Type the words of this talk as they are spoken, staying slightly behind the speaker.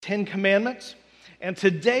Ten Commandments. And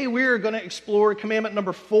today we're going to explore commandment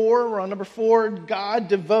number 4. We're on number 4. God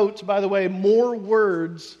devotes, by the way, more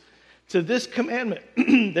words to this commandment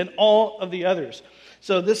than all of the others.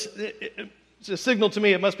 So it's a signal to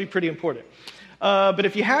me it must be pretty important. But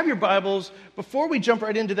if you have your Bibles, before we jump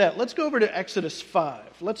right into that, let's go over to Exodus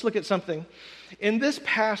 5. Let's look at something. In this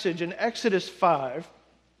passage, in Exodus 5,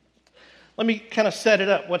 let me kind of set it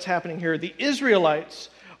up, what's happening here. The Israelites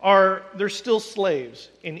they're still slaves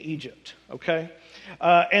in Egypt, okay?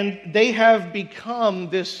 And they have become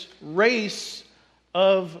this race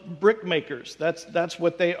of brick makers. That's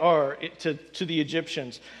what they are to the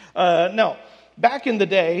Egyptians. Now, back in the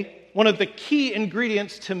day, one of the key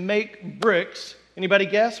ingredients to make bricks, anybody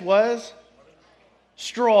guess, was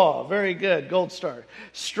straw. Very good, gold star.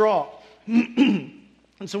 Straw. And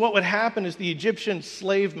so what would happen is the Egyptian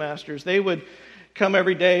slave masters, they would come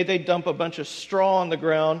every day, they'd dump a bunch of straw on the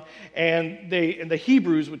ground, and the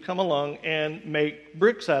Hebrews would come along and make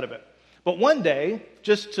bricks out of it. But one day,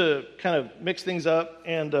 just to kind of mix things up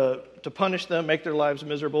and to punish them, make their lives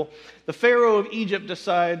miserable, the Pharaoh of Egypt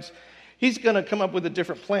decides he's going to come up with a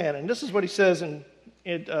different plan. And this is what he says in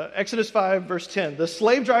Exodus 5, verse 10. The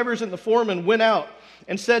slave drivers and the foremen went out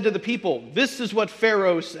and said to the people, "This is what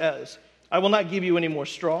Pharaoh says. I will not give you any more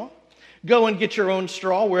straw. Go and get your own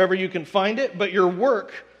straw wherever you can find it, but your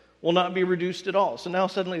work will not be reduced at all." So now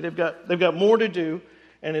suddenly they've got more to do,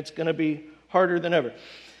 and it's going to be harder than ever.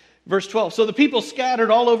 Verse 12, so the people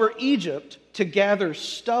scattered all over Egypt to gather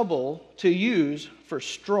stubble to use for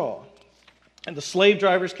straw. And the slave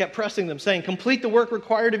drivers kept pressing them, saying, "Complete the work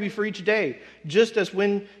required of you for each day, just as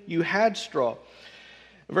when you had straw."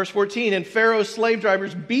 Verse 14, and Pharaoh's slave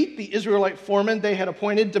drivers beat the Israelite foremen they had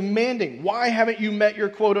appointed, demanding, "Why haven't you met your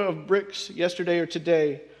quota of bricks yesterday or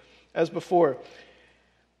today as before?"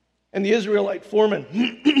 And the Israelite foremen,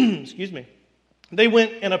 they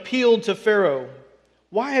went and appealed to Pharaoh.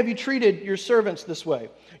 "Why have you treated your servants this way?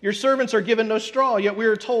 Your servants are given no straw, yet we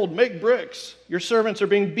are told, 'Make bricks.' Your servants are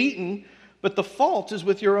being beaten, but the fault is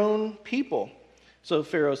with your own people." So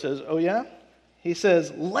Pharaoh says, "Oh yeah?" He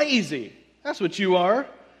says, "Lazy. That's what you are.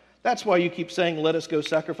 That's why you keep saying, 'Let us go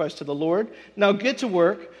sacrifice to the Lord.' Now get to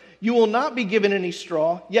work. You will not be given any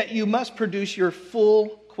straw, yet you must produce your full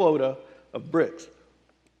quota of bricks."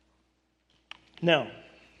 Now,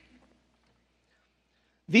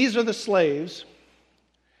 these are the slaves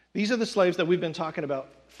that we've been talking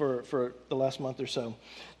about for the last month or so,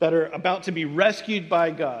 that are about to be rescued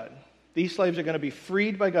by God. These slaves are going to be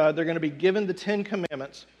freed by God. They're going to be given the 10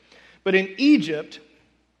 Commandments. But in Egypt,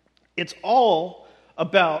 it's all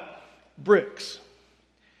about bricks.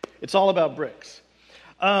 It's all about bricks.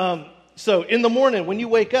 So in the morning, when you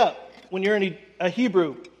wake up, when you're a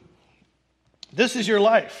Hebrew, this is your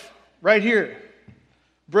life right here.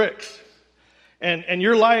 Bricks. And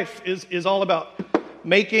your life is all about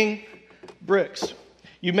making bricks.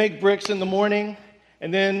 You make bricks in the morning,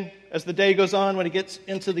 and then as the day goes on, when it gets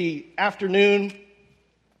into the afternoon,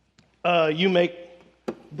 you make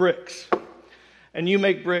bricks. And you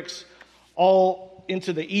make bricks all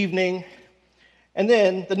into the evening. And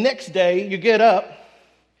then the next day, you get up,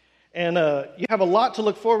 and you have a lot to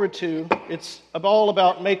look forward to. It's all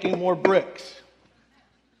about making more bricks.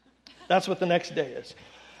 That's what the next day is.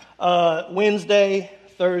 Wednesday,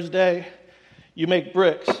 Thursday, you make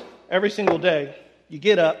bricks every single day. You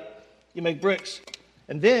get up, you make bricks,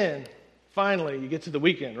 and then finally you get to the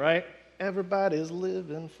weekend, right? Everybody's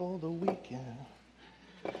living for the weekend.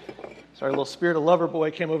 Sorry, a little spirit of lover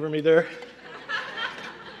boy came over me there.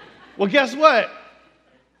 Well, guess what?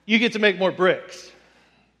 You get to make more bricks.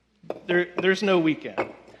 There's no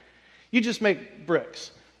weekend. You just make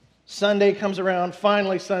bricks. Sunday comes around,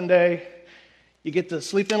 finally Sunday. You get to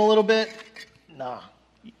sleep in a little bit. Nah,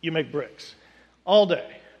 you make bricks. All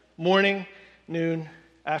day. Morning, noon,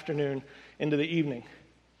 afternoon, into the evening.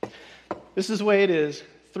 This is the way it is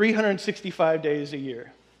 365 days a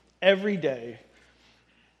year. Every day,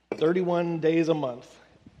 31 days a month,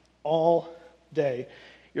 all day,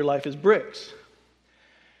 your life is bricks.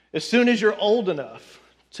 As soon as you're old enough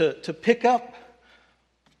to pick up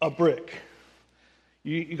a brick,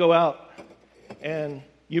 you go out and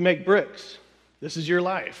you make bricks. This is your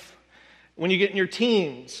life. When you get in your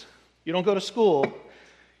teens, you don't go to school,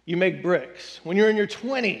 you make bricks. When you're in your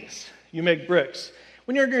 20s, you make bricks.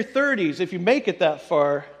 When you're in your 30s, if you make it that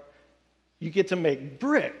far, you get to make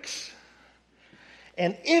bricks.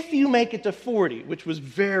 And if you make it to 40, which was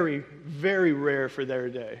very, very rare for their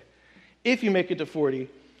day, if you make it to 40,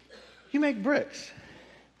 you make bricks.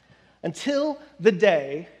 Until the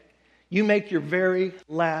day you make your very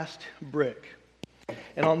last brick.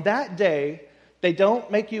 And on that day, they don't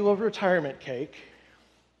make you a retirement cake.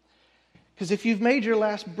 Because if you've made your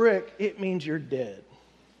last brick, it means you're dead.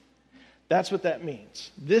 That's what that means.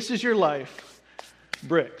 This is your life,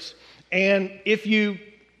 bricks. And if you're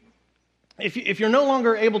no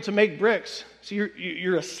longer able to make bricks, so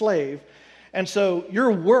you're a slave, and so your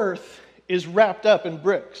worth is wrapped up in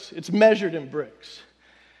bricks. It's measured in bricks.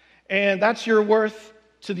 And that's your worth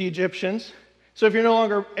to the Egyptians. So if you're no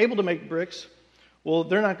longer able to make bricks, well,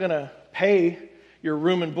 they're not going to pay your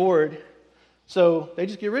room and board, so they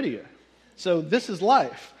just get rid of you. So this is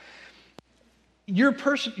life. You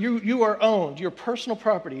are owned. You're personal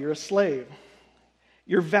property. You're a slave.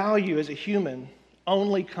 Your value as a human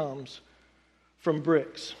only comes from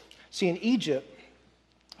bricks. See, in Egypt,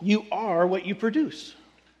 you are what you produce.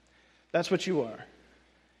 That's what you are.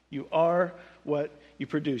 You are what you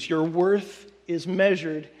produce. Your worth is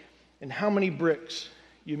measured in how many bricks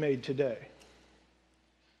you made today.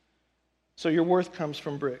 So your worth comes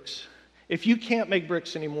from bricks. If you can't make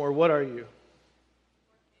bricks anymore, what are you?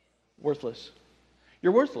 Worthless.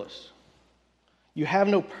 You're worthless. You have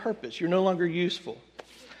no purpose. You're no longer useful.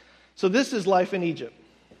 So this is life in Egypt.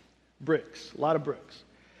 Bricks, a lot of bricks.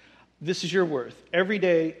 This is your worth. Every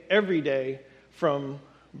day, from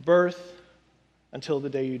birth until the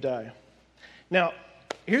day you die. Now,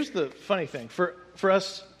 here's the funny thing. For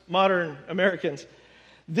us modern Americans,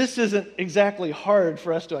 this isn't exactly hard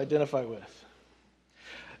for us to identify with.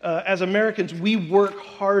 As Americans, we work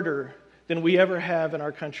harder than we ever have in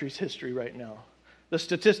our country's history right now. The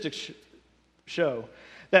statistics show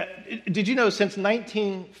that, did you know, since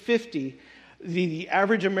 1950, the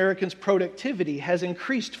average American's productivity has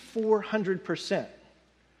increased 400%.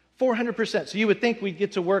 400%. So you would think we'd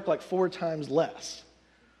get to work like 4 times less,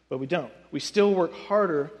 but we don't. We still work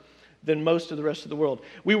harder than most of the rest of the world.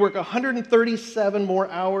 We work 137 more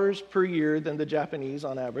hours per year than the Japanese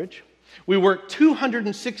on average. We work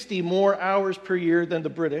 260 more hours per year than the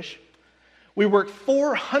British. We work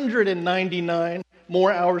 499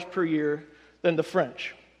 more hours per year than the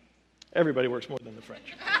French. Everybody works more than the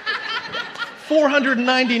French.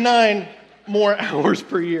 499 more hours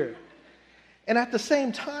per year. And at the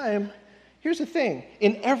same time, here's the thing.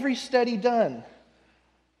 In every study done,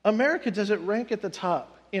 America doesn't rank at the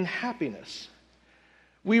top in happiness.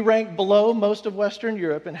 We rank below most of Western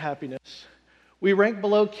Europe in happiness. We rank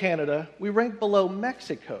below Canada. We rank below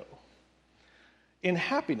Mexico in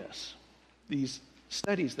happiness. These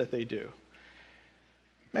studies that they do.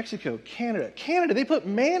 Mexico, Canada. Canada, they put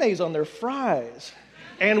mayonnaise on their fries,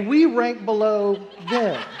 and we rank below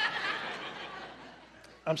them.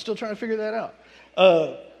 I'm still trying to figure that out.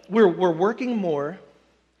 We're working more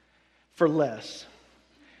for less.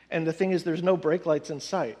 And the thing is, there's no brake lights in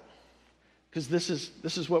sight, because this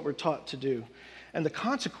is what we're taught to do. And the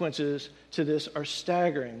consequences to this are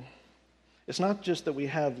staggering. It's not just that we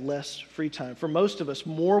have less free time. For most of us,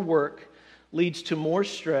 more work leads to more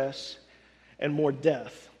stress and more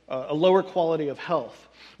death, a lower quality of health.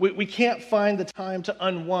 We can't find the time to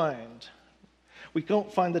unwind. We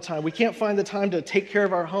don't find the time. We can't find the time to take care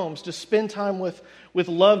of our homes, to spend time with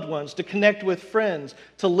loved ones, to connect with friends,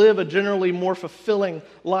 to live a generally more fulfilling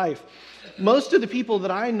life. Most of the people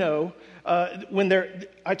that I know,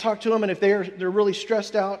 I talk to them, and if they're really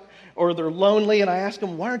stressed out or they're lonely, and I ask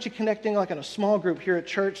them, why aren't you connecting like in a small group here at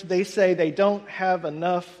church? They say they don't have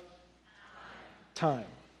enough time.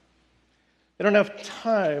 They don't have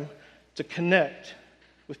time to connect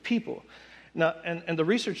with people. Now, and the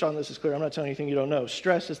research on this is clear. I'm not telling you anything you don't know.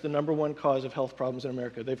 Stress is the number one cause of health problems in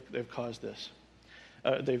America. They've caused this.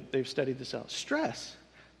 They've studied this out. Stress,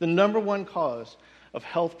 the number one cause of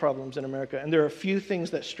health problems in America. And there are a few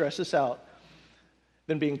things that stress us out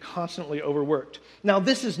than being constantly overworked. Now,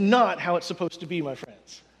 this is not how it's supposed to be, my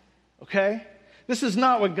friends. Okay? This is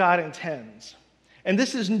not what God intends. And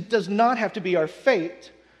this does not have to be our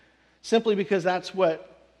fate simply because that's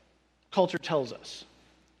what culture tells us.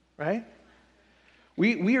 Right?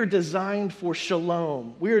 We are designed for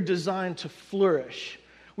shalom. We are designed to flourish.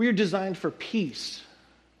 We are designed for peace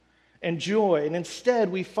and joy. And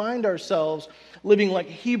instead, we find ourselves living like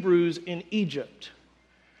Hebrews in Egypt.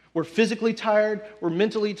 We're physically tired. We're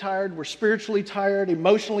mentally tired. We're spiritually tired,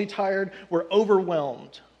 emotionally tired. We're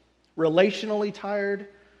overwhelmed, relationally tired.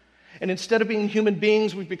 And instead of being human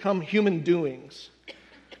beings, we've become human doings.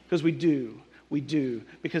 Because we do,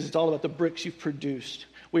 because it's all about the bricks you've produced.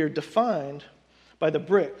 We are defined by the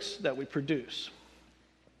bricks that we produce.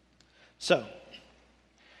 So,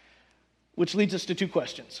 which leads us to 2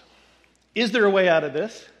 questions. Is there a way out of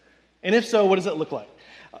this? And if so, what does it look like?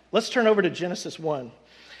 Let's turn over to Genesis 1.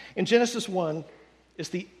 In Genesis 1 is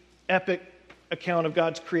the epic account of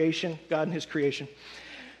God's creation, God and his creation.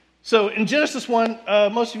 So in Genesis 1,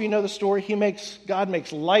 most of you know the story. God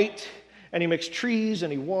makes light and he makes trees,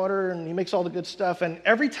 and he waters, and he makes all the good stuff. And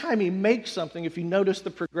every time he makes something, if you notice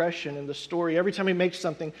the progression in the story, every time he makes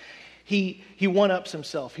something, he one-ups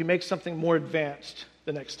himself. He makes something more advanced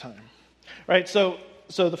the next time, right? So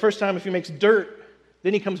the first time, if he makes dirt,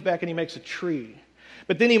 then he comes back and he makes a tree.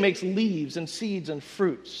 But then he makes leaves and seeds and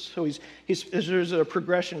fruits. So there's a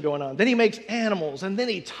progression going on. Then he makes animals, and then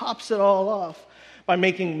he tops it all off by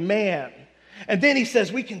making man. And then he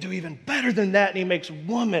says, we can do even better than that, and he makes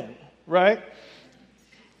woman, right?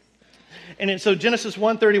 And so Genesis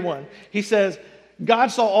 1:31, he says,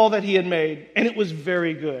 God saw all that he had made, and it was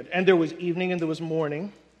very good. And there was evening and there was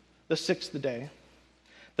morning, the sixth day.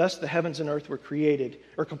 Thus the heavens and earth were created,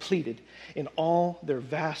 or completed, in all their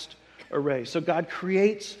vast array. So God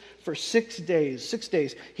creates for 6 days. 6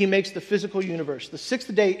 days, he makes the physical universe. The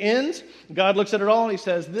sixth day ends, God looks at it all and he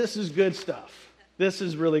says, this is good stuff. This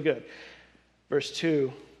is really good. Verse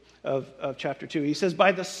 2 of chapter 2, he says,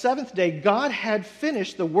 by the seventh day, God had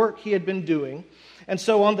finished the work he had been doing, and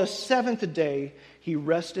so on the seventh day, he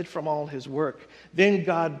rested from all his work. Then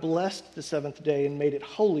God blessed the seventh day and made it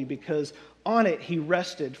holy, because on it he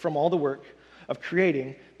rested from all the work of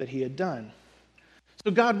creating that he had done.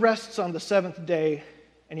 So God rests on the seventh day,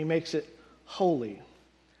 and he makes it holy.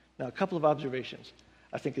 Now, a couple of observations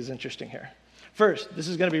I think is interesting here. First, this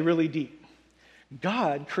is going to be really deep.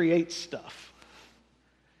 God creates stuff.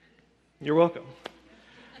 You're welcome.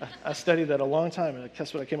 I studied that a long time, and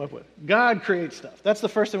guess what I came up with? God creates stuff. That's the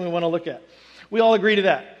first thing we want to look at. We all agree to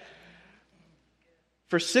that.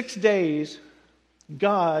 For 6 days,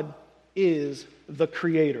 God is the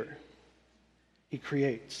creator. He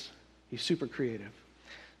creates. He's super creative.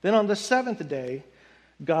 Then on the seventh day,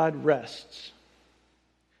 God rests.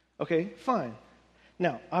 Okay, fine.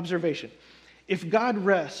 Now, observation. If God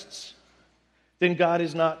rests, then God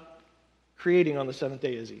is not creating on the seventh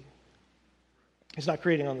day, is he? He's not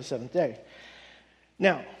creating on the seventh day.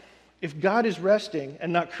 Now, if God is resting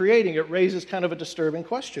and not creating, it raises kind of a disturbing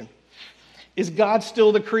question. Is God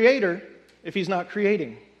still the creator if he's not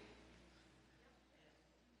creating?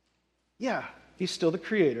 Yeah, he's still the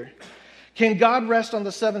creator. Can God rest on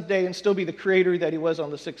the seventh day and still be the creator that he was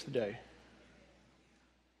on the sixth day?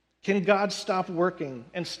 Can God stop working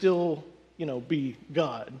and still, be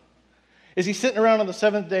God? Is he sitting around on the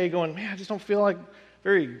seventh day going, man, I just don't feel like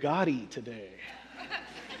very God-y today.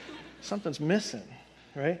 Something's missing,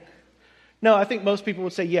 right? No, I think most people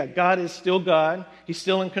would say, yeah, God is still God. He's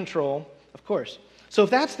still in control, of course. So if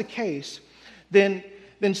that's the case, then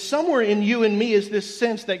somewhere in you and me is this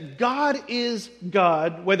sense that God is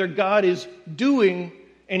God, whether God is doing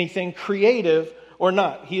anything creative or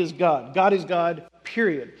not. He is God. God is God,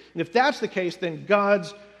 period. And if that's the case, then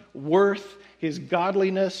God's worth, his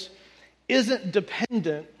godliness, isn't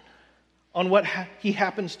dependent on what he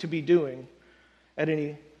happens to be doing at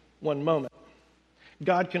any one moment.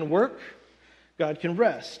 God can work. God can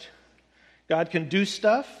rest. God can do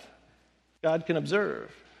stuff. God can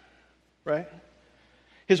observe. Right?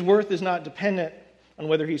 His worth is not dependent on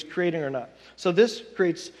whether he's creating or not. So this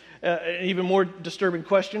creates an even more disturbing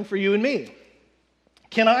question for you and me.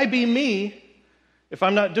 Can I be me if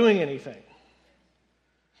I'm not doing anything?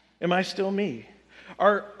 Am I still me?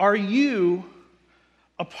 Are you,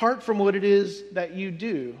 apart from what it is that you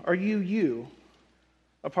do, are you,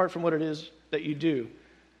 apart from what it is that you do,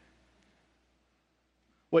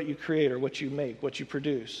 what you create or what you make, what you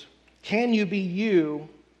produce? Can you be you,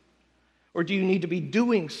 or do you need to be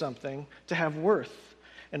doing something to have worth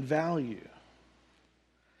and value?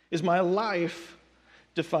 Is my life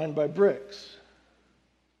defined by bricks?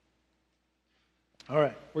 All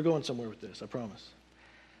right, we're going somewhere with this, I promise.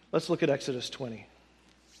 Let's look at Exodus 20.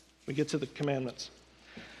 We get to the commandments.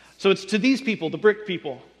 So it's to these people, the brick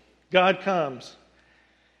people, God comes.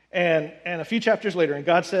 And a few chapters later, and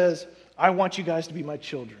God says, I want you guys to be my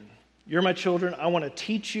children. You're my children. I want to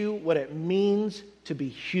teach you what it means to be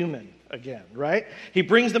human again, right? He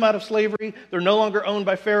brings them out of slavery. They're no longer owned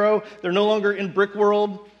by Pharaoh. They're no longer in brick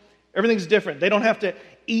world. Everything's different. They don't have to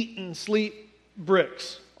eat and sleep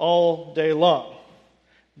bricks all day long.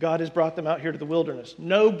 God has brought them out here to the wilderness.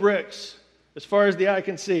 No bricks, as far as the eye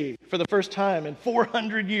can see, for the first time in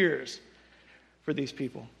 400 years for these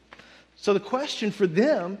people. So the question for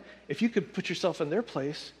them, if you could put yourself in their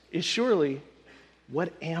place, is surely,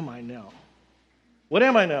 what am I now? What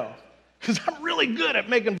am I now? Because I'm really good at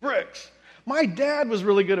making bricks. My dad was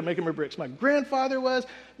really good at making bricks. My grandfather was.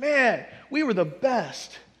 Man, we were the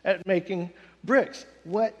best at making bricks.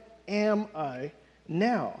 What am I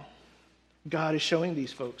now? God is showing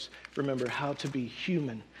these folks, remember, how to be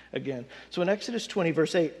human again. So in Exodus 20,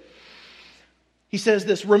 verse 8, he says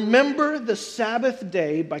this, remember the Sabbath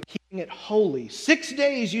day by keeping it holy. 6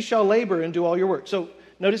 days you shall labor and do all your work. So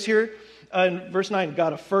notice here in verse 9,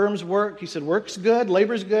 God affirms work. He said work's good,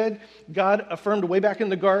 labor's good. God affirmed way back in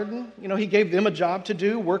the garden. He gave them a job to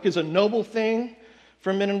do. Work is a noble thing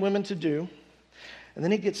for men and women to do. And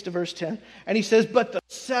then he gets to verse 10, and he says, but the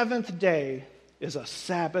seventh day is a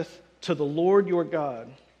Sabbath to the Lord your God.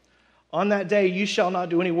 On that day you shall not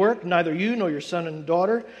do any work, neither you nor your son and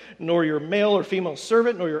daughter, nor your male or female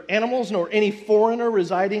servant, nor your animals, nor any foreigner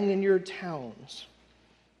residing in your towns.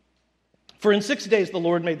 For in 6 days the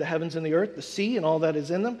Lord made the heavens and the earth, the sea, and all that is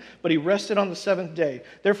in them, but he rested on the seventh day.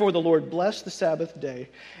 Therefore the Lord blessed the Sabbath day,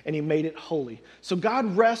 and he made it holy. So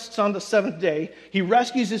God rests on the seventh day. He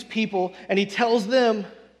rescues his people, and he tells them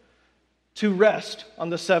to rest on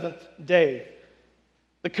the seventh day.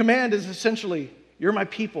 The command is essentially, you're my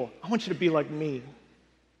people. I want you to be like me.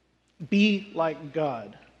 Be like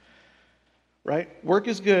God. Right? Work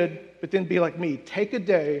is good, but then be like me. Take a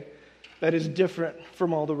day that is different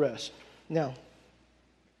from all the rest. Now,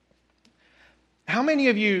 how many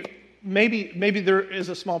of you, maybe there is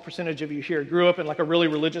a small percentage of you here, grew up in like a really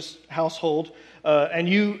religious household, and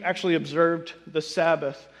you actually observed the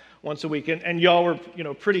Sabbath once a week, and y'all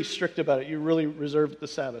were pretty strict about it. You really reserved the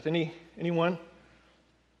Sabbath. Anyone?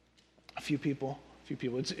 A few people.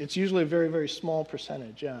 It's usually a very, very small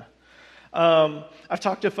percentage, yeah. I've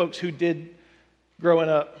talked to folks who did, growing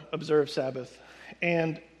up, observe Sabbath,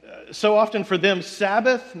 and so often for them,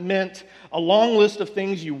 Sabbath meant a long list of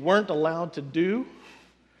things you weren't allowed to do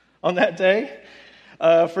on that day.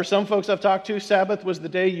 For some folks I've talked to, Sabbath was the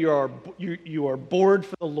day you are bored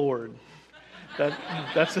for the Lord.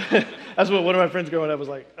 That's what one of my friends growing up was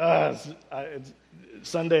like. It's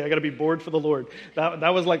Sunday, I got to be bored for the Lord.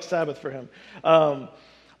 That was like Sabbath for him.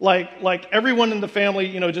 Like everyone in the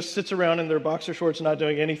family, just sits around in their boxer shorts, not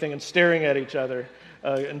doing anything, and staring at each other.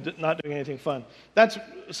 And not doing anything fun.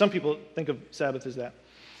 Some people think of Sabbath as that.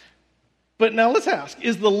 But now let's ask,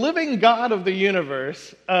 is the living God of the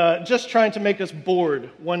universe just trying to make us bored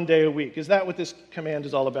one day a week? Is that what this command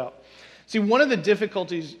is all about? See, one of the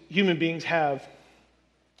difficulties human beings have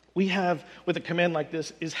with a command like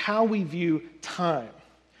this is how we view time.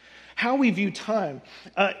 How we view time.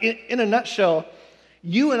 In a nutshell,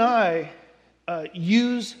 you and I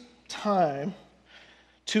use time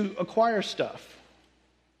to acquire stuff.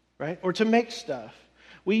 Right? Or to make stuff.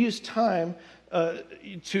 We use time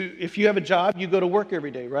if you have a job, you go to work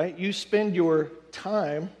every day, right? You spend your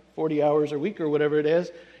time, 40 hours a week or whatever it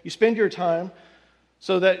is, you spend your time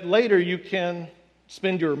so that later you can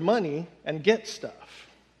spend your money and get stuff.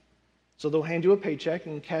 So they'll hand you a paycheck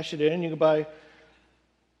and cash it in, and you can buy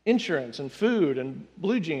insurance and food and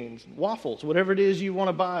blue jeans, waffles, whatever it is you want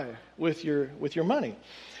to buy with your money.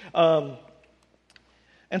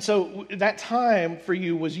 And so that time for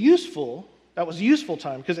you was useful. That was useful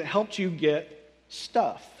time because it helped you get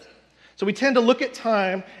stuff. So we tend to look at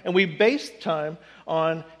time and we base time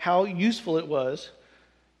on how useful it was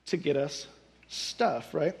to get us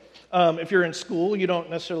stuff, right? If you're in school, you don't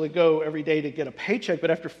necessarily go every day to get a paycheck, but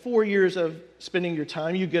after 4 years of spending your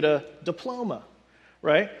time, you get a diploma,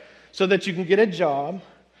 right? So that you can get a job,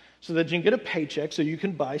 so that you can get a paycheck, so you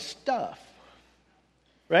can buy stuff,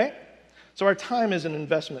 right? So our time is an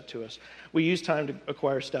investment to us. We use time to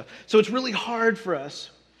acquire stuff. So it's really hard for us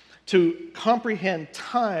to comprehend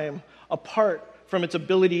time apart from its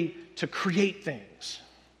ability to create things.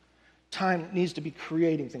 Time needs to be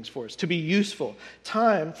creating things for us, to be useful.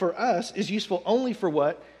 Time for us is useful only for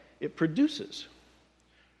what it produces,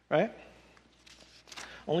 right?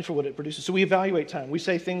 Only for what it produces. So we evaluate time. We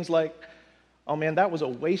say things like, oh man, that was a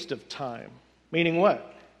waste of time. Meaning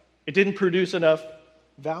what? It didn't produce enough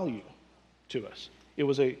value to us. It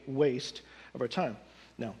was a waste of our time.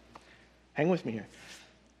 Now, hang with me here.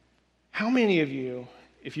 How many of you,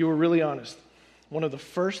 if you were really honest, one of the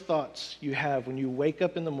first thoughts you have when you wake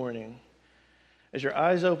up in the morning, as your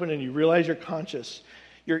eyes open and you realize you're conscious,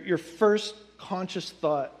 your first conscious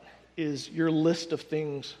thought is your list of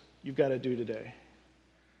things you've got to do today?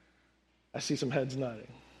 I see some heads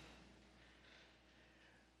nodding.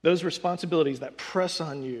 Those responsibilities that press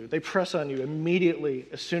on you, they press on you immediately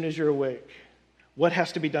as soon as you're awake. What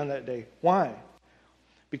has to be done that day? Why?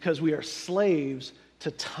 Because we are slaves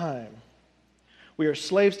to time. We are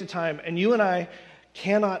slaves to time, and you and I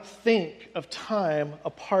cannot think of time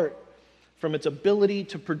apart from its ability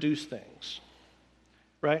to produce things,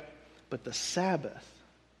 right? But the Sabbath,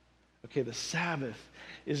 the Sabbath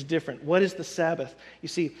is different. What is the Sabbath? You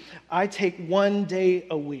see, I take 1 day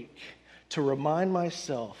a week to remind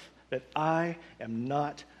myself that I am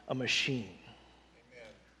not a machine. Amen.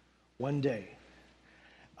 1 day.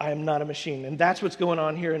 I am not a machine. And that's what's going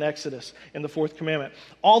on here in Exodus in the fourth commandment.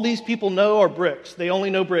 All these people know are bricks. They only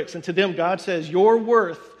know bricks. And to them, God says, your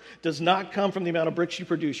worth does not come from the amount of bricks you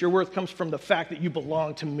produce. Your worth comes from the fact that you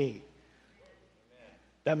belong to me.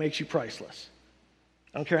 That makes you priceless.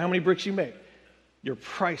 I don't care how many bricks you make. You're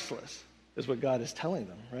priceless, is what God is telling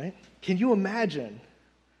them, right? Can you imagine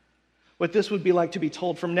what this would be like to be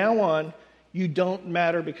told from now on, you don't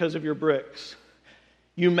matter because of your bricks.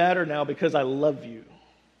 You matter now because I love you,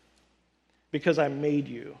 because I made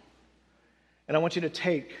you. And I want you to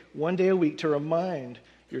take one day a week to remind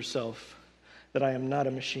yourself that I am not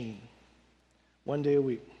a machine. One day a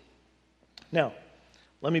week. Now,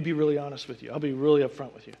 let me be really honest with you. I'll be really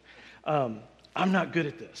upfront with you. I'm not good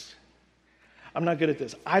at this. I'm not good at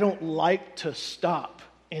this. I don't like to stop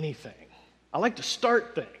anything. I like to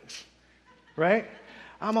start things, right?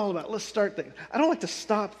 I'm all about, let's start things. I don't like to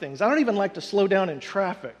stop things. I don't even like to slow down in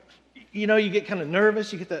traffic. You know, you get kind of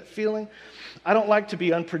nervous. You get that feeling. I don't like to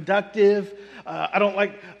be unproductive. I don't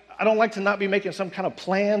like to not be making some kind of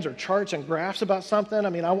plans or charts and graphs about something. I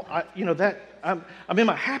mean, I'm in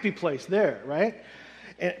my happy place there, right?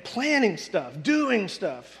 And planning stuff, doing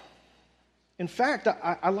stuff. In fact,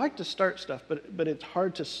 I like to start stuff, but it's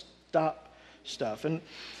hard to stop stuff. And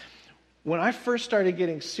when I first started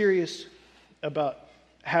getting serious about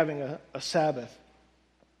having a Sabbath,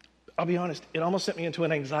 I'll be honest, it almost sent me into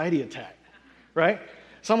an anxiety attack, right?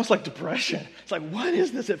 It's almost like depression. It's like, what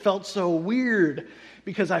is this? It felt so weird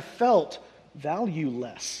because I felt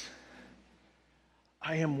valueless.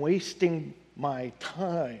 I am wasting my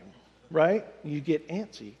time, right? You get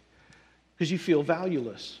antsy because you feel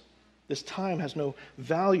valueless. This time has no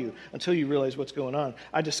value until you realize what's going on.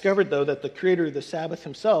 I discovered, though, that the creator of the Sabbath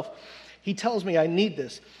himself, he tells me I need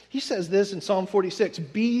this. He says this in Psalm 46,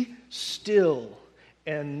 be still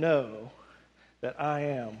and know that I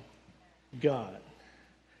am God.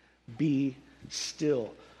 Be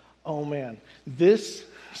still. Oh, man. This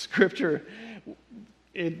scripture,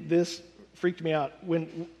 this freaked me out.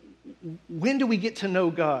 When do we get to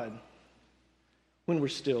know God? When we're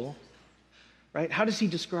still. Right? How does he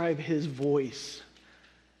describe his voice?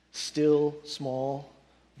 Still, small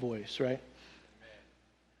voice, right?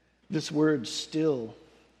 This word still,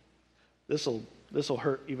 this will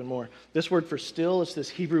hurt even more. This word for still is this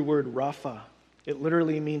Hebrew word rapha. It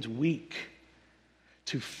literally means weak,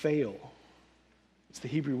 to fail. It's the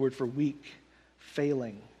Hebrew word for weak,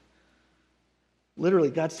 failing. Literally,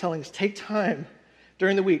 God's telling us, take time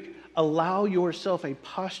during the week. Allow yourself a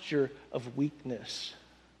posture of weakness.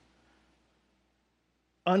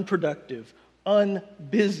 Unproductive,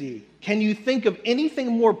 unbusy. Can you think of anything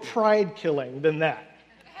more pride-killing than that?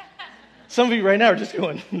 Some of you right now are just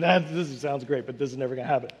going, this sounds great, but this is never going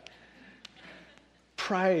to happen.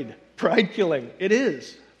 Pride-killing. It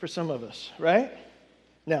is for some of us, right?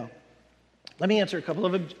 Now, let me answer a couple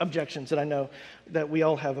of objections that I know that we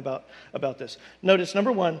all have about this. Notice,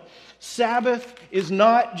 number one, Sabbath is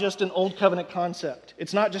not just an old covenant concept.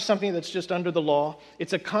 It's not just something that's just under the law.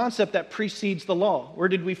 It's a concept that precedes the law. Where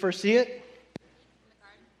did we first see it?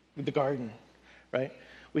 The garden, right?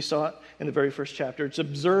 We saw it in the very first chapter. It's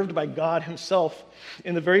observed by God himself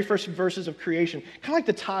in the very first verses of creation. Kind of like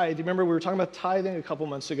the tithe. Remember, we were talking about tithing a couple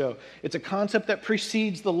months ago. It's a concept that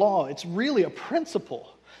precedes the law. It's really a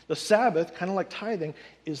principle. The Sabbath, kind of like tithing,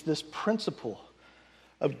 is this principle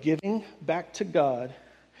of giving back to God.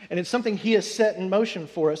 And it's something he has set in motion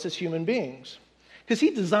for us as human beings. Because he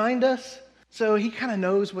designed us, so he kind of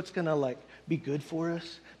knows what's going to be good for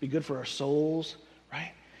us, be good for our souls,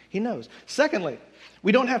 right? He knows. Secondly,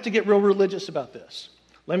 we don't have to get real religious about this.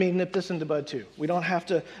 Let me nip this in the bud too. We don't have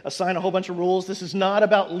to assign a whole bunch of rules. This is not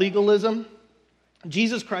about legalism.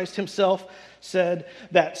 Jesus Christ himself said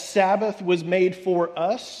that Sabbath was made for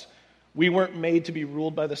us. We weren't made to be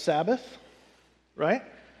ruled by the Sabbath, right?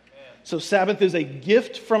 Amen. So Sabbath is a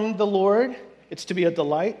gift from the Lord. It's to be a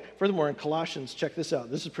delight. Furthermore, in Colossians, check this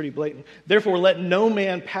out. This is pretty blatant. Therefore, let no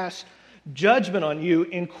man pass judgment on you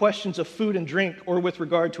in questions of food and drink, or with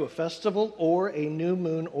regard to a festival, or a new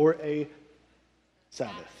moon, or a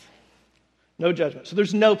Sabbath. No judgment. So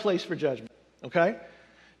there's no place for judgment, okay?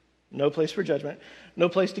 No place for judgment. No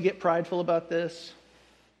place to get prideful about this.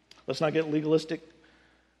 Let's not get legalistic,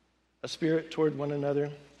 a spirit toward one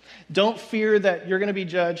another. Don't fear that you're going to be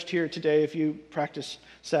judged here today if you practice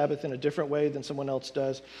Sabbath in a different way than someone else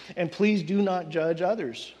does. And please do not judge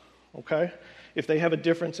others, okay? If they have a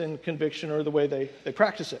difference in conviction or the way they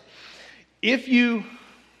practice it. If you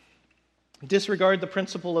disregard the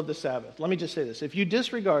principle of the Sabbath, let me just say this. If you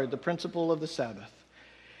disregard the principle of the Sabbath,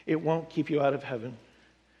 it won't keep you out of heaven,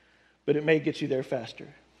 but it may get you there faster.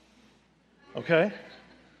 Okay?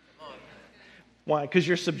 Why? Because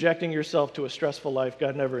you're subjecting yourself to a stressful life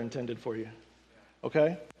God never intended for you.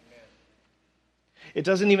 Okay? It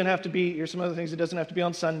doesn't even have to be, here's some other things, it doesn't have to be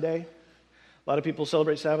on Sunday. A lot of people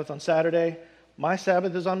celebrate Sabbath on Saturday. My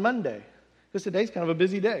Sabbath is on Monday, because today's kind of a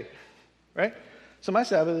busy day, right? So my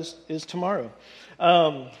Sabbath is tomorrow.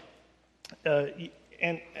 And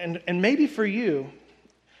maybe for you,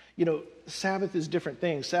 Sabbath is different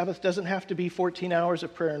things. Sabbath doesn't have to be 14 hours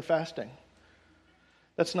of prayer and fasting.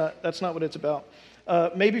 That's not what it's about.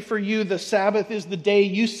 Maybe for you, the Sabbath is the day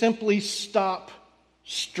you simply stop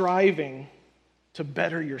striving to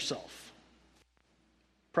better yourself.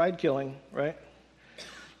 Pride killing, right?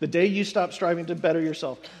 The day you stop striving to better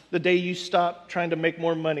yourself. The day you stop trying to make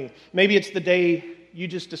more money. Maybe it's the day you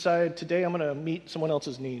just decide, today I'm going to meet someone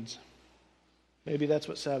else's needs. Maybe that's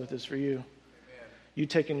what Sabbath is for you. Amen. You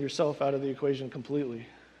taking yourself out of the equation completely.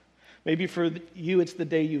 Maybe for you, it's the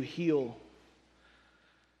day you heal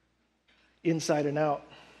inside and out.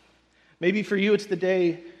 Maybe for you, it's the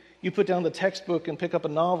day you put down the textbook and pick up a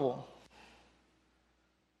novel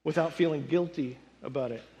without feeling guilty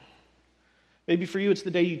about it. Maybe for you, it's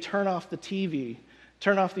the day you turn off the TV,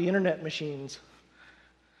 turn off the internet machines,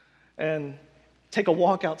 and take a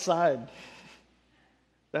walk outside.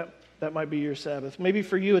 That might be your Sabbath. Maybe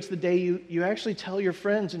for you, it's the day you actually tell your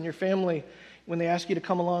friends and your family, when they ask you to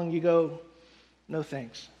come along, you go, no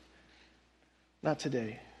thanks. Not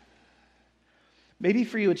today. Maybe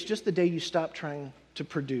for you, it's just the day you stop trying to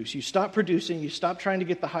produce. You stop producing, you stop trying to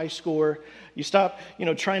get the high score, you stop,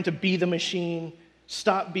 trying to be the machine,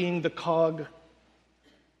 stop being the cog,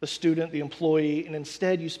 the student, the employee, and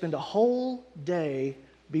instead you spend a whole day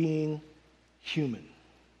being human.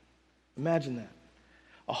 Imagine that.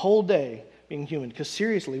 A whole day being human. Because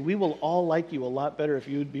seriously, we will all like you a lot better if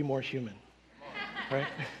you would be more human. Right?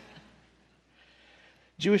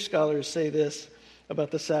 Jewish scholars say this about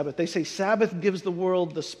the Sabbath. They say Sabbath gives the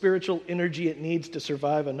world the spiritual energy it needs to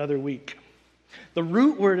survive another week. The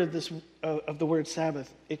root word of the word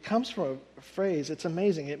Sabbath, it comes from a phrase. It's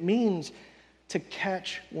amazing. It means to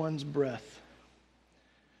catch one's breath.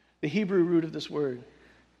 The Hebrew root of this word,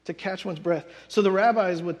 to catch one's breath. So the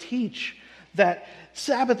rabbis would teach that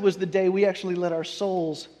Sabbath was the day we actually let our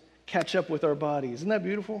souls catch up with our bodies. Isn't that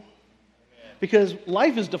beautiful? Amen. Because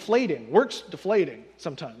life is deflating. Work's deflating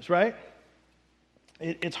sometimes, right?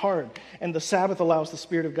 It's hard. And the Sabbath allows the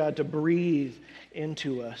Spirit of God to breathe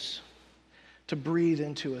into us. To breathe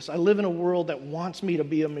into us. I live in a world that wants me to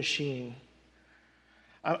be a machine.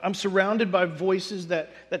 I'm surrounded by voices that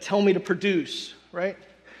tell me to produce, right?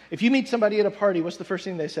 If you meet somebody at a party, what's the first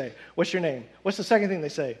thing they say? What's your name? What's the second thing they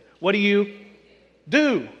say? What do you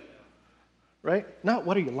do? Right? Not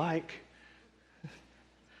what are you like?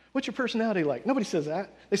 What's your personality like? Nobody says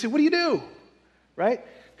that. They say, what do you do? Right?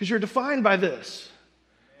 Because you're defined by this.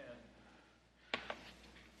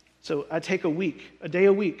 So I take one day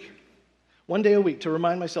a week to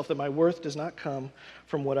remind myself that my worth does not come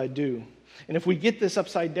from what I do. And if we get this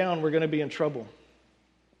upside down, we're going to be in trouble.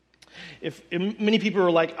 If many people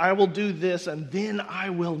are like, I will do this and then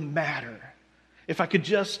I will matter. If I could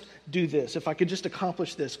just do this, if I could just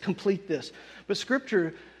accomplish this, complete this. But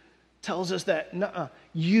Scripture tells us that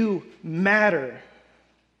you matter.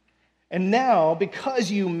 And now,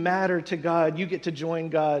 because you matter to God, you get to join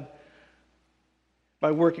God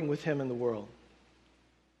by working with Him in the world.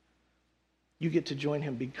 You get to join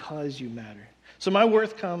Him because you matter. So my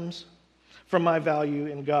worth comes from my value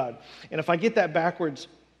in God. And if I get that backwards,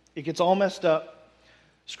 it gets all messed up.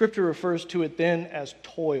 Scripture refers to it then as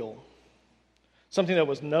toil. Something that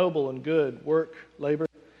was noble and good, work, labor.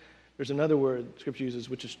 There's another word Scripture uses,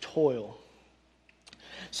 which is toil.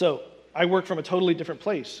 So I work from a totally different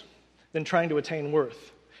place than trying to attain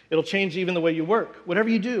worth. It'll change even the way you work. Whatever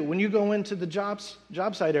you do, when you go into the job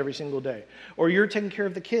site every single day, or you're taking care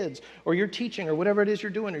of the kids, or you're teaching, or whatever it is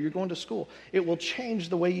you're doing, or you're going to school, it will change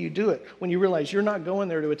the way you do it when you realize you're not going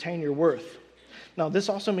there to attain your worth. Now, this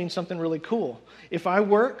also means something really cool. If I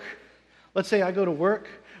work, let's say I go to work,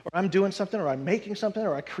 or I'm doing something, or I'm making something,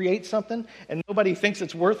 or I create something, and nobody thinks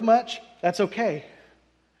it's worth much, that's okay.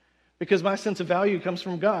 Because my sense of value comes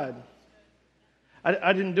from God.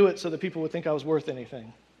 I didn't do it so that people would think I was worth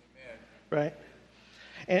anything. Right?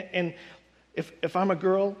 And if I'm a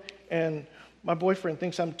girl and my boyfriend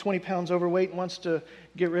thinks I'm 20 pounds overweight and wants to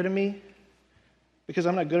get rid of me because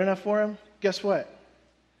I'm not good enough for him, guess what?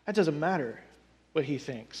 That doesn't matter what he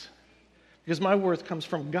thinks. Because my worth comes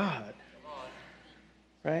from God.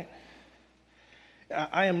 Right?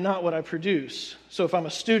 I am not what I produce. So if I'm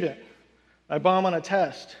a student, I bomb on a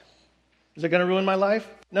test, is it going to ruin my life?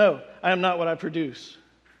 No, I am not what I produce.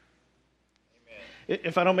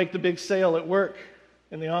 If I don't make the big sale at work,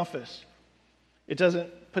 in the office, It doesn't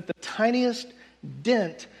put the tiniest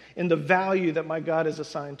dent in the value that my God has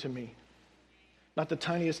assigned to me. Not the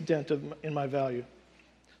tiniest dent in my value.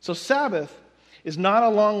 So Sabbath is not a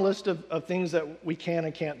long list of things that we can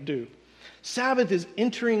and can't do. Sabbath is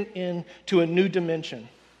entering into a new dimension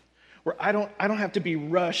where I don't have to be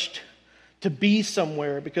rushed to be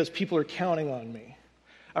somewhere because people are counting on me.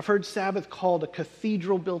 I've heard Sabbath called a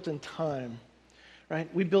cathedral built in time,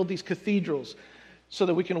 right? We build these cathedrals so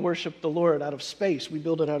that we can worship the Lord out of space. We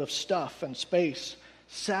build it out of stuff and space.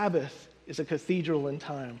 Sabbath is a cathedral in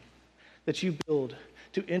time that you build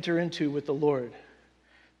to enter into with the Lord.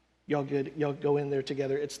 Y'all go in there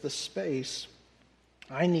together. It's the space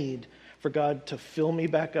I need for God to fill me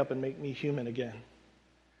back up and make me human again.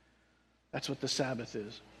 That's what the Sabbath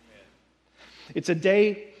is. It's a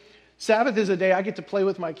day, Sabbath is a day I get to play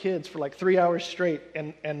with my kids for like 3 hours straight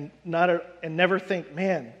and never think,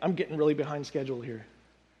 man, I'm getting really behind schedule here.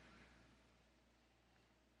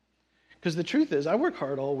 Because the truth is, I work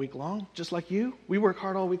hard all week long, just like you. We work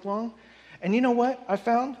hard all week long. And you know what I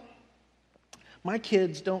found? My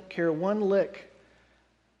kids don't care one lick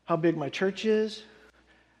how big my church is,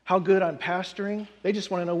 how good I'm pastoring. They just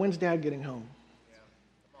want to know, when's Dad getting home?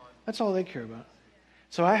 That's all they care about.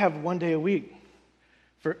 So I have one day a week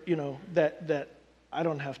for, that I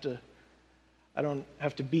don't have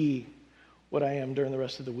to be what I am during the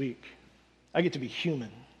rest of the week. I get to be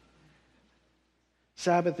human.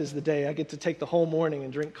 Sabbath is the day I get to take the whole morning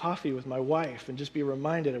and drink coffee with my wife and just be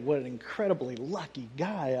reminded of what an incredibly lucky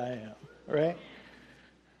guy I am, right?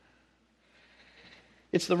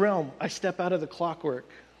 It's the realm I step out of the clockwork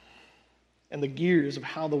and the gears of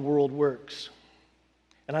how the world works,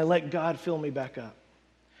 and I let God fill me back up.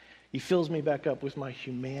 He fills me back up with my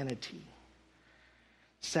humanity.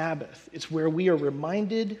 Sabbath, it's where we are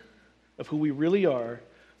reminded of who we really are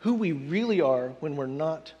when we're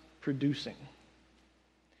not producing.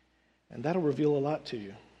 And that'll reveal a lot to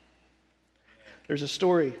you. There's a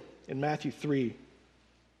story in Matthew 3.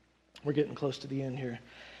 We're getting close to the end here.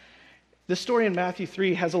 This story in Matthew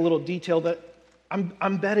 3 has a little detail that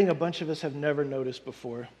I'm betting a bunch of us have never noticed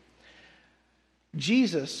before.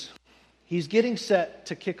 Jesus, he's getting set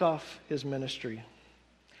to kick off his ministry.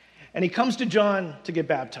 And he comes to John to get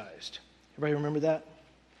baptized. Everybody remember that?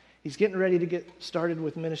 He's getting ready to get started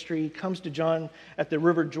with ministry. He comes to John at the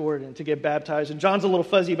River Jordan to get baptized. And John's a little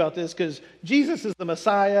fuzzy about this because Jesus is the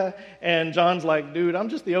Messiah. And John's like, dude, I'm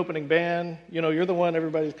just the opening band. You're the one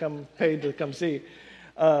everybody's paid to come see.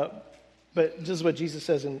 But this is what Jesus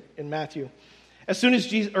says in Matthew.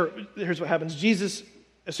 Here's what happens. Jesus,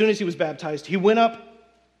 as soon as he was baptized, he went up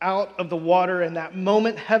out of the water, and that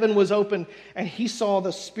moment heaven was open, and he saw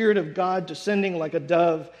the Spirit of God descending like a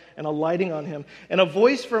dove and alighting on him. And a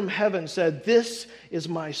voice from heaven said, "This is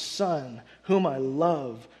my Son, whom I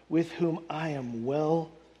love, with whom I am well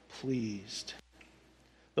pleased."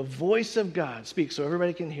 The voice of God speaks so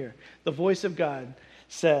everybody can hear. The voice of God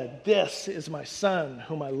said, "This is my Son,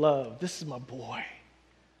 whom I love. This is my boy.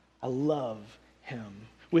 I love him.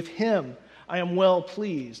 With him I am well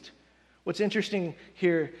pleased." What's interesting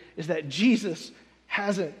here is that Jesus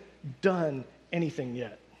hasn't done anything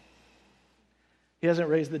yet. He hasn't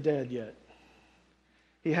raised the dead yet.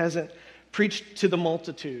 He hasn't preached to the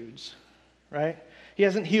multitudes, right? He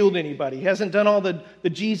hasn't healed anybody. He hasn't done all the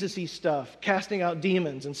Jesus-y stuff, casting out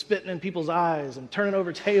demons and spitting in people's eyes and turning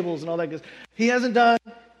over tables and all that. He hasn't done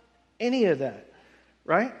any of that,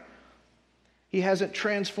 right? He hasn't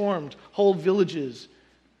transformed whole villages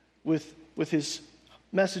with his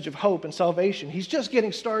message of hope and salvation. He's just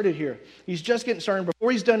getting started here. He's just getting started.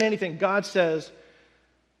 Before he's done anything, God says,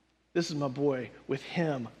 "This is my boy. With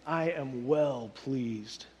him, I am well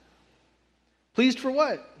pleased." Pleased for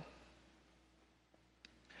what?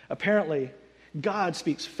 Apparently, God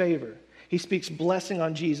speaks favor. He speaks blessing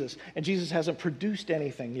on Jesus, and Jesus hasn't produced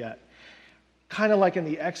anything yet. Kind of like in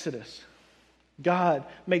the Exodus. God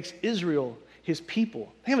makes Israel his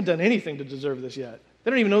people. They haven't done anything to deserve this yet.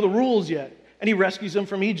 They don't even know the rules yet. And he rescues them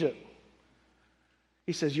from Egypt.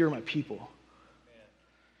 He says, "You're my people."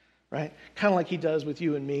 Right? Kind of like he does with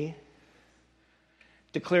you and me.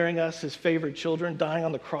 Declaring us his favored children, dying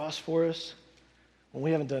on the cross for us when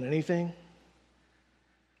we haven't done anything.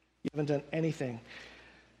 You haven't done anything.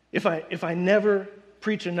 If I never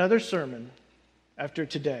preach another sermon after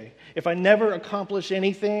today, if I never accomplish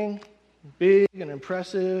anything big and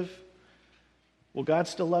impressive, will God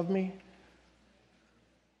still love me?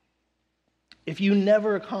 If you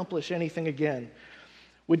never accomplish anything again,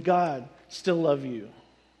 would God still love you?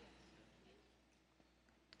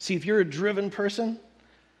 See, if you're a driven person,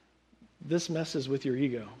 this messes with your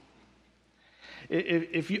ego.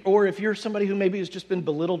 If you're somebody who maybe has just been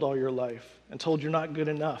belittled all your life and told you're not good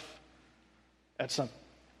enough at something,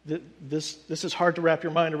 this is hard to wrap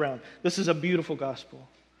your mind around. This is a beautiful gospel.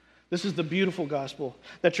 This is the beautiful gospel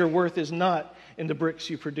that your worth is not in the bricks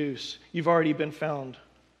you produce. You've already been found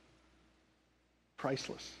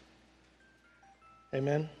priceless.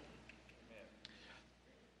 Amen?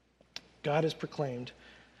 God has proclaimed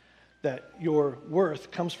that your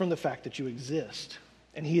worth comes from the fact that you exist.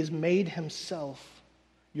 And he has made himself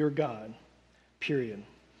your God, period.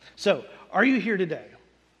 So, are you here today?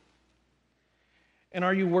 And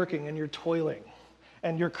are you working and you're toiling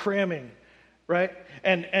and you're cramming, right?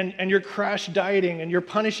 And you're crash dieting and you're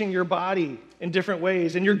punishing your body in different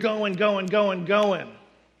ways and you're going.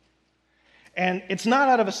 And it's not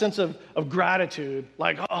out of a sense of gratitude,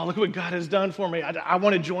 like, oh, look what God has done for me. I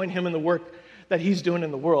want to join him in the work that he's doing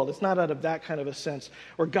in the world. It's not out of that kind of a sense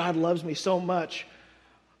where God loves me so much,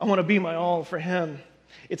 I want to be my all for him.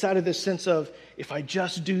 It's out of this sense of, if I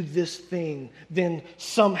just do this thing, then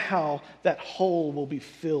somehow that hole will be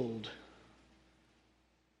filled.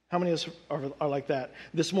 How many of us are like that?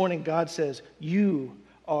 This morning, God says, you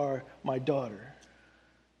are my daughter.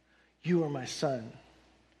 You are my son.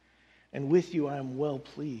 And with you, I am well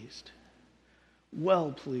pleased.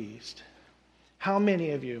 Well pleased. How many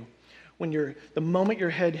of you, the moment your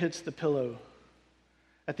head hits the pillow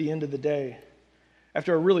at the end of the day,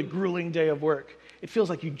 after a really grueling day of work, it feels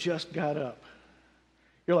like you just got up.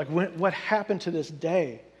 You're like, what happened to this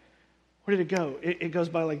day? Where did it go? It goes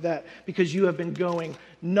by like that because you have been going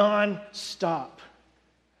non-stop.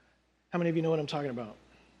 How many of you know what I'm talking about?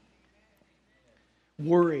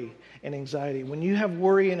 Worry and anxiety. When you have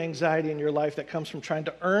worry and anxiety in your life that comes from trying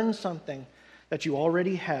to earn something that you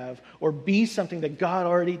already have or be something that God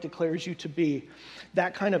already declares you to be,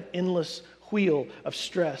 that kind of endless wheel of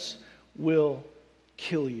stress will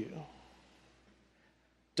kill you.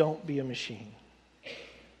 Don't be a machine.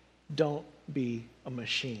 Don't be a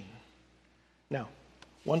machine. Now,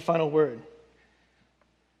 one final word.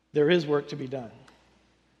 There is work to be done.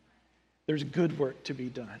 There's good work to be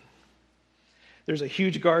done. There's a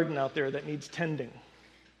huge garden out there that needs tending.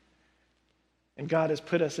 And God has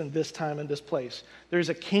put us in this time and this place. There's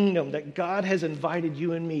a kingdom that God has invited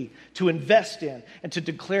you and me to invest in and to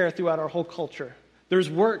declare throughout our whole culture. There's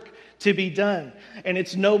work to be done, and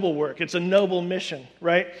it's noble work. It's a noble mission,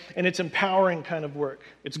 right? And it's empowering kind of work.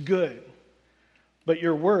 It's good. But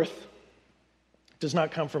your worth does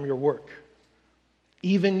not come from your work,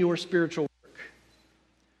 even your spiritual work,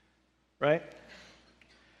 right?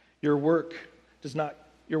 Your worth does not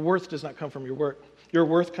come from your work. Your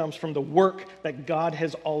worth comes from the work that God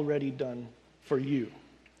has already done for you.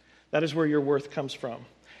 That is where your worth comes from.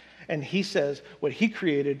 And he says what he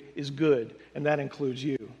created is good, and that includes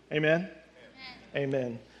you. Amen?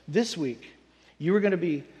 Amen. This week, you are going to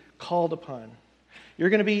be called upon. You're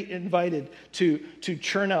going to be invited to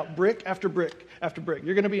churn out brick after brick after brick.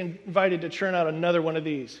 You're going to be invited to churn out another one of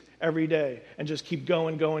these every day and just keep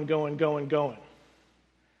going. You're going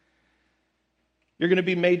to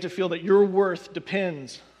be made to feel that your worth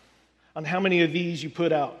depends on how many of these you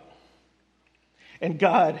put out. And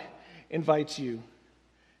God invites you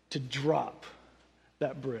to drop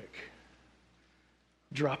that brick.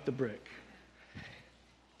 Drop the brick.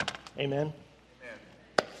 Amen? Amen.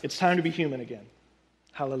 It's time to be human again.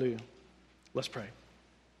 Hallelujah. Let's pray.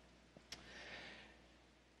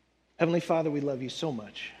 Heavenly Father, we love you so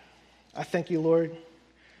much. I thank you, Lord,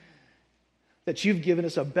 that you've given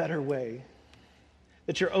us a better way,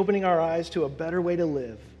 that you're opening our eyes to a better way to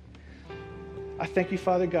live. I thank you,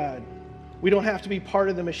 Father God. We don't have to be part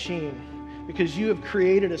of the machine because you have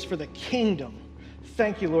created us for the kingdom.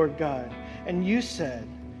 Thank you, Lord God. And you said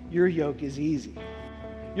your yoke is easy.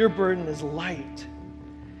 Your burden is light.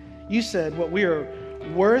 You said what we are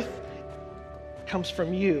worth comes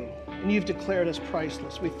from you, and you've declared us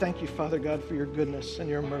priceless. We thank you, Father God, for your goodness and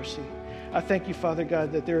your mercy. I thank you, Father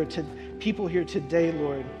God, that there are people here today,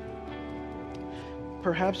 Lord,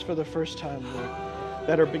 perhaps for the first time, Lord,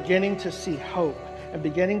 that are beginning to see hope and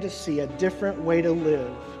beginning to see a different way to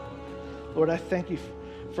live. Lord, I thank you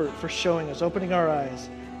for showing us, opening our eyes,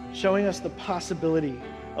 showing us the possibility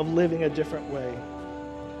of living a different way.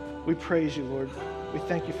 We praise you, Lord. We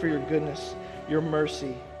thank you for your goodness, your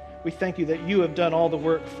mercy. We thank you that you have done all the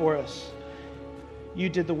work for us. You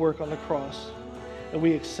did the work on the cross, and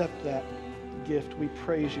we accept that gift. We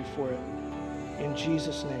praise you for it. In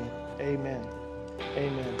Jesus' name, amen.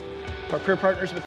 Amen. Our prayer partners.